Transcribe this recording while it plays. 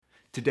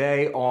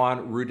Today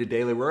on Rooted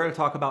Daily, we're going to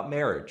talk about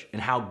marriage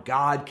and how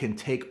God can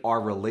take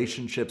our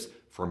relationships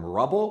from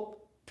rubble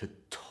to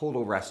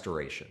total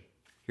restoration.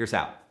 Here's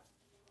how.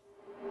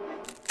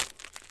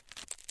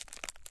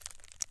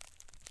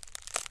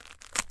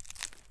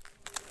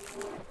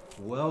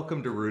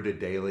 Welcome to Rooted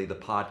Daily, the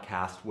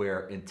podcast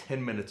where in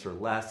 10 minutes or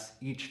less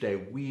each day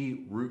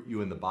we root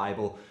you in the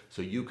Bible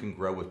so you can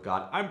grow with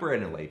God. I'm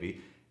Brandon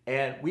Levy,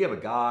 and we have a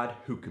God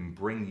who can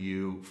bring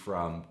you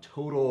from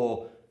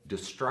total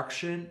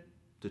destruction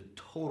to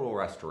total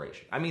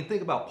restoration. I mean,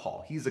 think about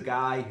Paul. He's a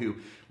guy who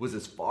was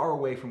as far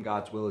away from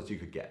God's will as you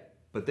could get.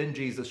 But then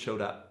Jesus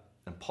showed up,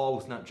 and Paul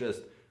was not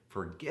just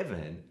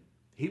forgiven,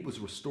 he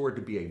was restored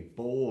to be a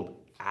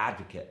bold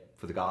advocate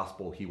for the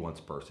gospel he once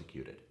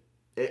persecuted.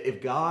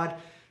 If God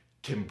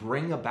can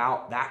bring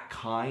about that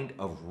kind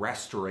of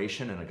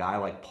restoration in a guy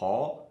like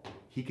Paul,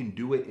 he can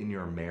do it in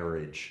your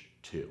marriage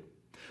too.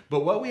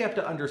 But what we have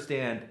to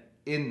understand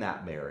in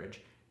that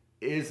marriage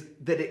is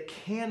that it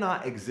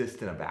cannot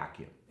exist in a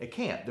vacuum. It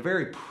can't. The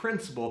very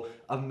principle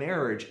of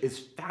marriage is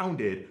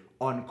founded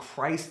on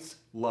Christ's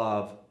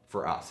love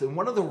for us. And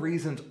one of the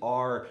reasons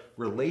our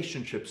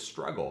relationships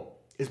struggle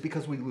is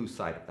because we lose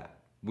sight of that.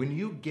 When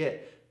you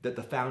get that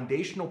the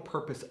foundational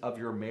purpose of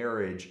your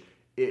marriage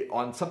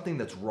on something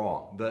that's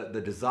wrong,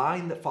 the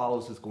design that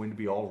follows is going to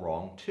be all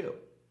wrong too.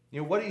 You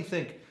know, what do you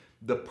think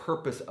the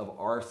purpose of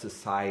our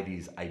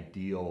society's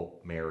ideal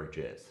marriage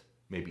is?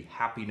 Maybe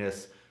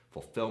happiness,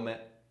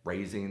 fulfillment,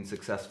 raising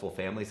successful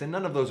families, and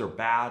none of those are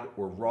bad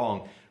or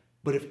wrong,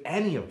 but if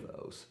any of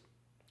those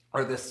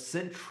are the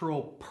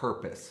central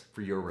purpose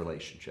for your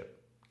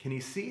relationship, can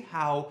you see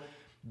how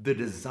the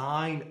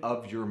design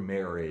of your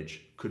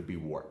marriage could be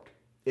warped?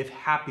 If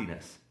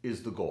happiness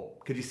is the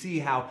goal, could you see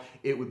how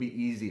it would be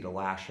easy to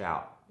lash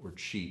out or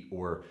cheat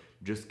or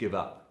just give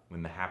up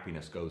when the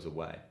happiness goes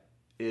away?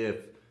 If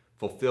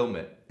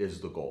fulfillment is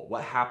the goal,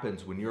 what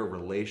happens when your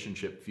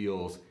relationship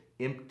feels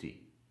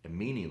empty and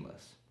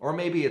meaningless? Or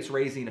maybe it's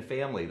raising a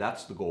family,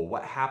 that's the goal.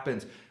 What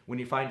happens when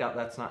you find out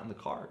that's not in the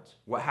cards?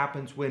 What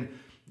happens when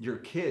your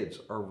kids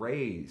are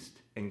raised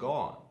and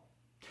gone?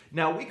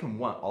 Now, we can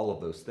want all of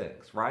those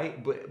things,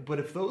 right? But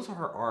if those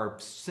are our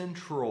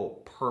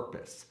central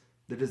purpose,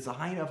 the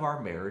design of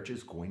our marriage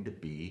is going to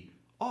be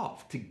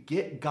off. To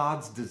get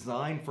God's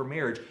design for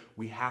marriage,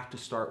 we have to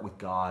start with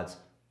God's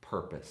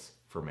purpose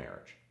for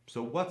marriage.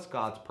 So what's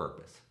God's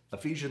purpose?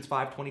 Ephesians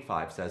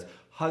 5:25 says,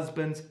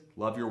 "Husbands,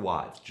 love your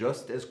wives,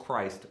 just as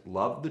Christ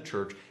loved the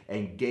church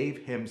and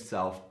gave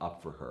himself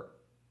up for her."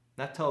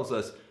 That tells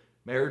us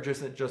marriage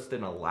isn't just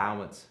an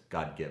allowance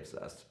God gives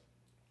us.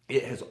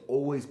 It has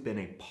always been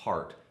a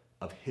part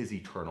of his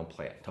eternal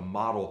plan to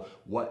model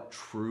what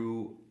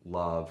true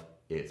love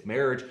is.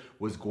 Marriage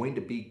was going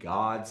to be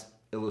God's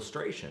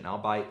illustration,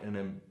 albeit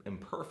an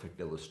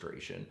imperfect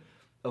illustration,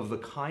 of the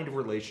kind of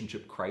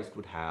relationship Christ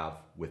would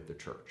have with the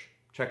church.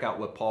 Check out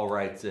what Paul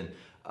writes in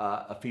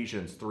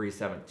Ephesians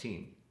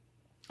 3:17.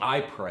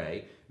 "I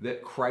pray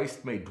that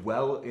Christ may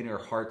dwell in your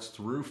hearts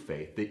through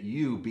faith, that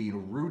you,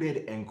 being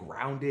rooted and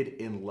grounded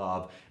in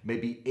love, may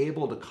be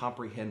able to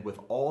comprehend with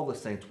all the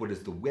saints what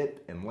is the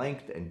width and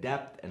length and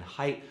depth and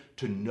height,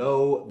 to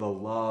know the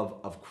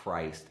love of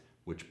Christ,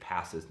 which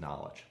passes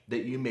knowledge,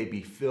 that you may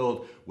be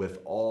filled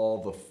with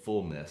all the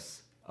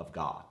fullness of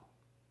God."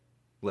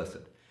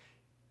 Listen,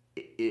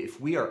 if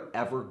we are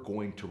ever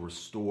going to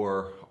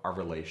restore our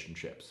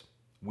relationships,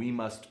 we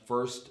must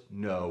first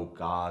know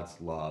God's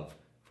love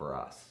for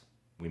us.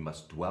 We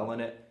must dwell in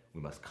it. We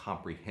must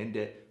comprehend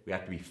it. We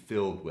have to be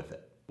filled with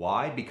it.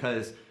 Why?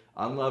 Because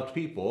unloved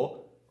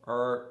people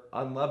are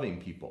unloving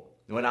people.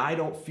 When I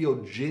don't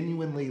feel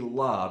genuinely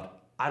loved,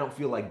 I don't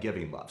feel like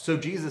giving love. So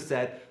Jesus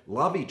said,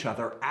 love each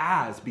other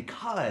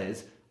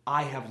because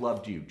I have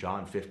loved you,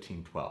 John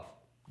 15:12.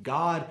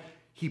 God,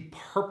 he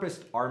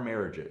purposed our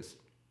marriages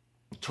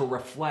to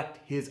reflect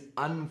his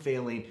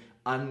unfailing,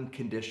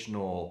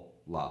 unconditional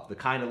love, the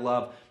kind of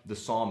love the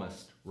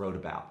psalmist wrote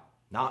about.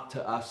 "Not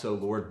to us, O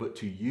Lord, but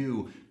to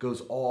you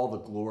goes all the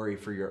glory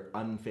for your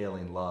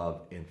unfailing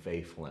love and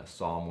faithfulness,"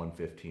 Psalm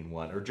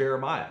 115:1. Or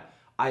Jeremiah,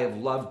 "I have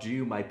loved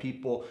you, my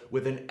people,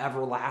 with an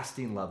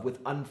everlasting love,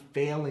 with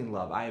unfailing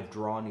love. I have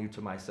drawn you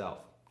to myself,"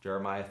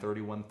 Jeremiah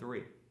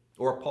 31:3.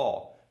 Or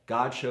Paul,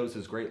 "God shows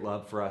his great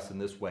love for us in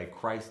this way.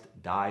 Christ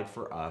died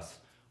for us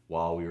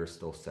while we were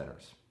still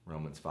sinners,"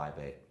 Romans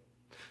 5:8.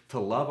 To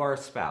love our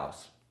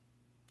spouse,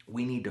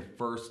 we need to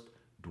first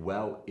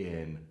dwell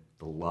in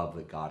the love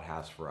that God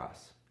has for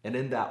us. And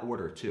in that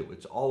order too.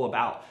 It's all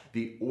about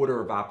the order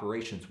of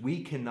operations.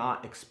 We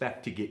cannot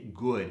expect to get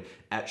good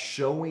at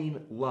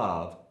showing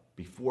love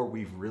before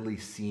we've really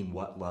seen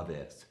what love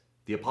is.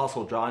 The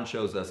Apostle John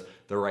shows us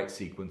the right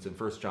sequence in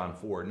 1 John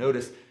 4.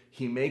 Notice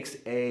he makes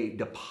a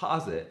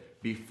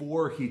deposit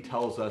before he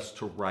tells us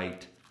to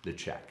write the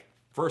check.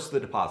 First, the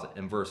deposit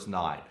in verse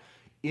 9.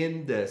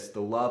 "In this,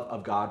 the love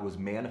of God was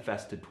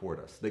manifested toward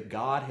us, that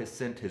God has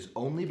sent his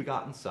only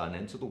begotten Son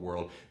into the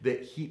world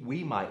that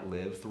we might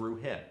live through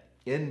him.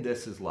 In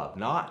this is love,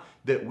 not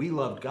that we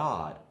loved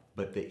God,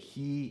 but that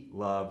he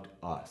loved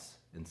us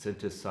and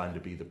sent his Son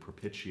to be the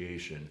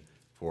propitiation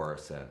for our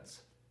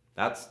sins.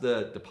 That's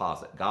the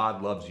deposit.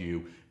 God loves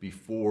you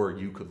before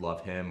you could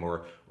love him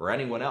or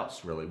anyone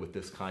else, really, with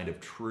this kind of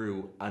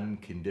true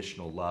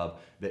unconditional love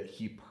that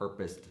he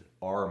purposed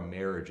our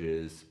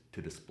marriages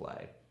to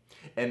display.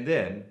 And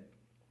then,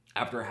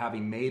 after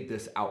having made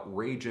this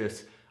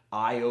outrageous,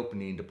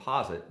 eye-opening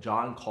deposit,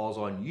 John calls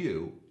on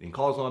you and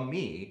calls on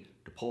me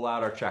to pull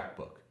out our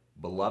checkbook.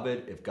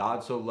 Beloved, if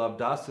God so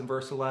loved us, in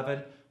verse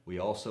 11, we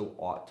also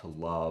ought to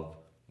love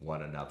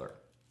one another.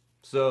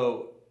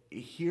 So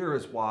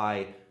here's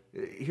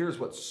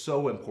what's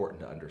so important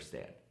to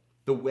understand.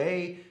 The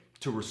way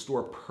to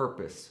restore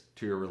purpose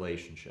to your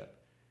relationship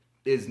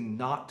is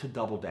not to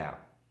double down.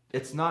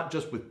 It's not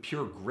just with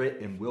pure grit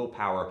and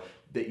willpower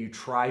that you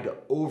try to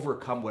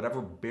overcome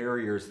whatever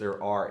barriers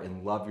there are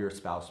and love your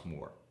spouse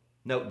more.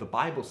 No, the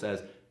Bible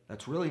says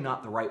that's really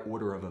not the right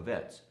order of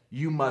events.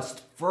 You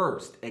must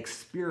first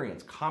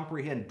experience,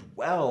 comprehend,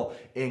 dwell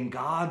in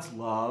God's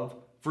love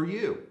for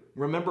you.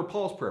 Remember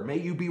Paul's prayer, may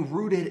you be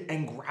rooted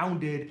and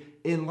grounded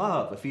in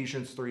love,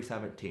 Ephesians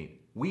 3:17.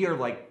 We are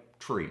like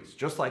trees,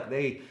 just like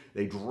they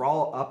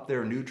draw up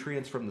their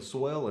nutrients from the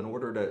soil in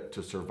order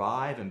to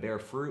survive and bear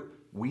fruit.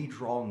 We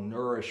draw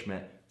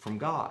nourishment from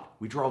God.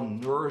 We draw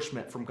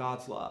nourishment from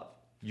God's love.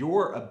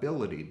 Your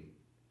ability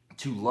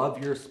to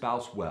love your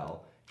spouse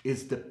well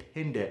is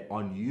dependent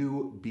on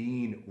you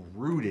being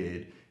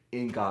rooted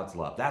in God's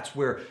love. That's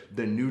where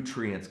the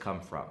nutrients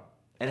come from.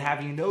 And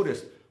have you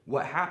noticed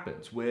what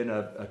happens when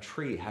a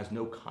tree has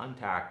no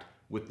contact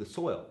with the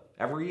soil?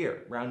 Every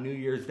year, around New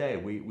Year's Day,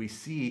 we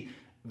see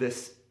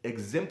this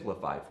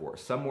exemplified for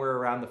us. Somewhere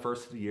around the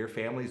first of the year,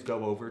 families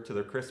go over to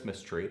their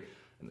Christmas tree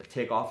and they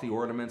take off the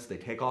ornaments, they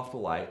take off the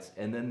lights,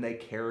 and then they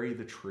carry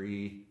the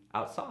tree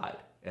outside.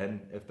 And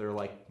if they're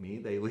like me,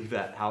 they leave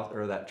that house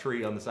or that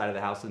tree on the side of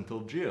the house until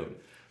June.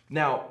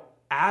 Now,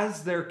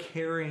 as they're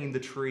carrying the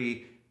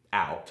tree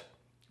out,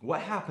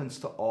 what happens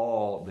to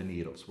all the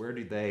needles? Where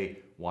do they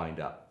wind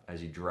up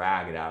as you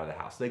drag it out of the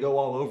house? They go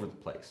all over the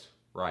place,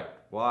 right?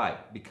 Why?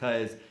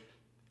 Because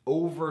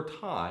over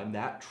time,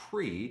 that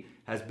tree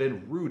has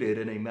been rooted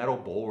in a metal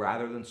bowl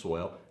rather than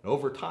soil. And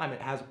over time,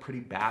 it has a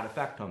pretty bad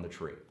effect on the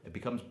tree. It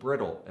becomes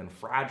brittle and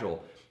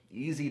fragile,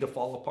 easy to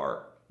fall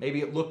apart.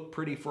 Maybe it looked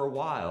pretty for a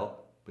while,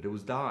 but it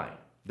was dying.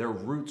 Their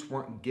roots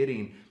weren't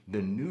getting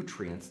the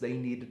nutrients they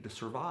needed to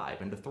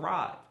survive and to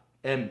thrive.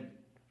 And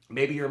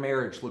maybe your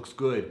marriage looks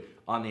good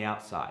on the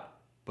outside,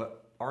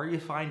 but are you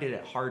finding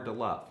it hard to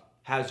love?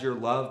 Has your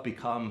love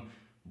become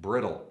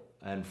brittle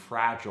and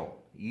fragile,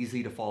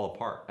 easy to fall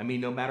apart? I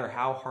mean, no matter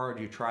how hard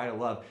you try to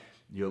love,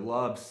 your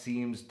love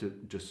seems to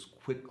just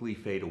quickly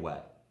fade away.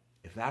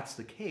 If that's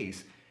the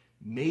case,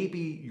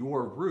 maybe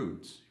your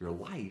roots, your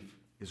life,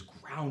 is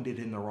grounded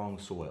in the wrong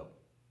soil.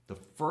 The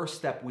first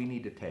step we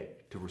need to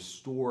take to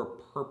restore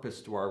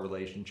purpose to our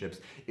relationships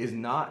is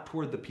not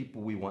toward the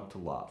people we want to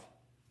love,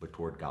 but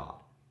toward God.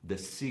 The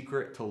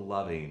secret to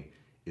loving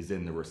is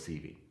in the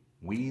receiving.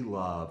 We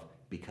love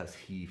because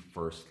he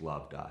first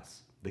loved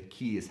us. The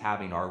key is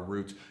having our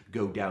roots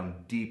go down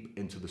deep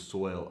into the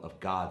soil of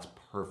God's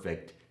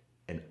perfect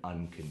and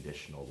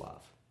unconditional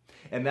love.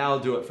 And that'll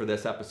do it for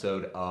this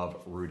episode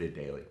of Rooted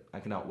Daily. I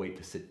cannot wait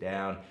to sit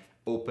down,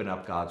 open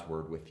up God's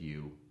Word with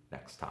you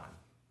next time.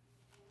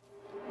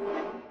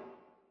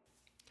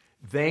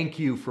 Thank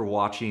you for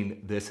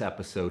watching this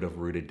episode of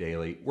Rooted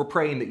Daily. We're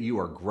praying that you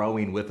are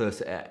growing with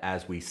us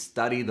as we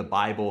study the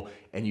Bible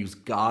and use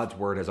God's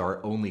Word as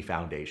our only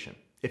foundation.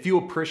 If you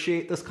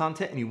appreciate this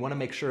content and you want to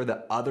make sure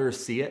that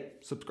others see it,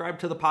 subscribe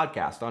to the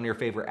podcast on your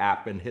favorite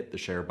app and hit the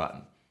share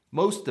button.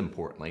 Most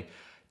importantly,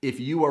 if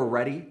you are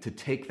ready to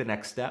take the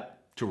next step,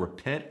 to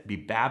repent, be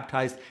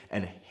baptized,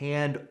 and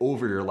hand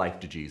over your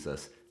life to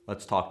Jesus,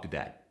 let's talk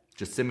today.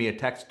 Just send me a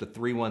text to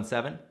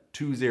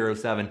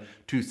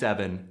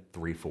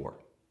 317-207-2734.